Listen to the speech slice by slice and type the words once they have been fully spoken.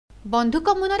बंधुक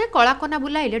मुନରେ कलाकना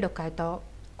बुलाइले डकायत।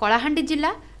 कलाहांडी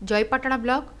जिला जयपाटना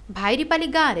ब्लॉक भाईरीपाली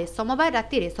गाँव में सोमवार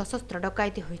राति में सशस्त्र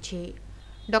डकायती होईछि।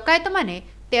 डकायत माने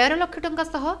 13 लाख टंका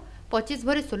सह 25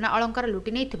 भरी सुना अलंकार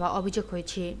लुटि नहीं अभियोग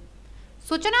होईछि।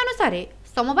 सूचना अनुसार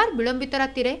सोमवार विलंबित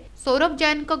राति में सौरभ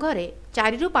जैन घरे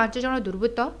 4 ରୁ 5 जन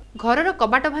दुर्वृत्त घरर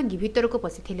कबाट भांगी भितर को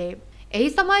पशिथिले। एही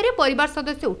समय रे परिवार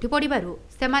सदस्य उठी पड़िबारु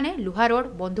सेमाने लुहा रोड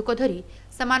बंधुक धरी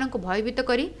सेमानंकु भयभीत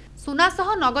करी सुना सह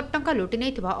नगद टंका लुटि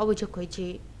नहीं अभियोग होईछि।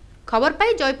 खबर पाई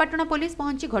जयपाटना पुलिस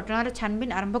पहुंची घटनार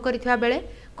छानबीन आरंभ करथिबा बेले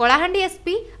कलाहांडी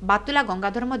एसपी बातुला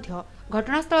गंगाधर मध्य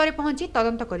घटनास्थल में पहुंची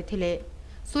तदंत करथिले।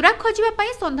 सुराग खोजिबा पई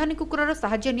संधानी कुकुरर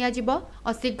सहाय्य नियाजिबो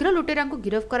और शीघ्र लुटेरांकु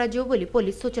गिरफ्त कराजिबो बोली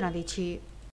पुलिस सूचना दैछि।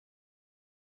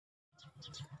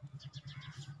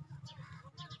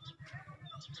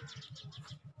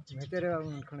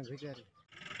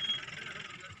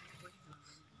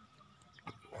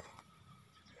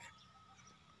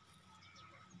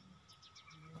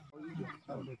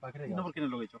 नंबर किने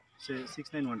लगैछ से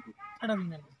 6912 एटा भी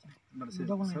नहीं मतलब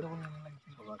से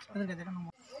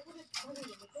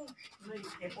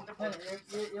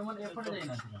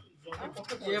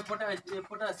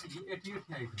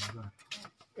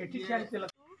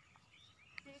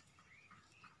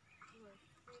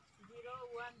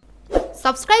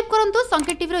सब्सक्राइब करंतु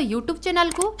संकेत टीवी यूट्यूब चैनल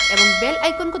को एवं बेल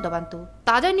आइकन को दबांतु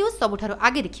ताजा न्यूज सबुठारु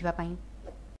आगे देखिबा पई।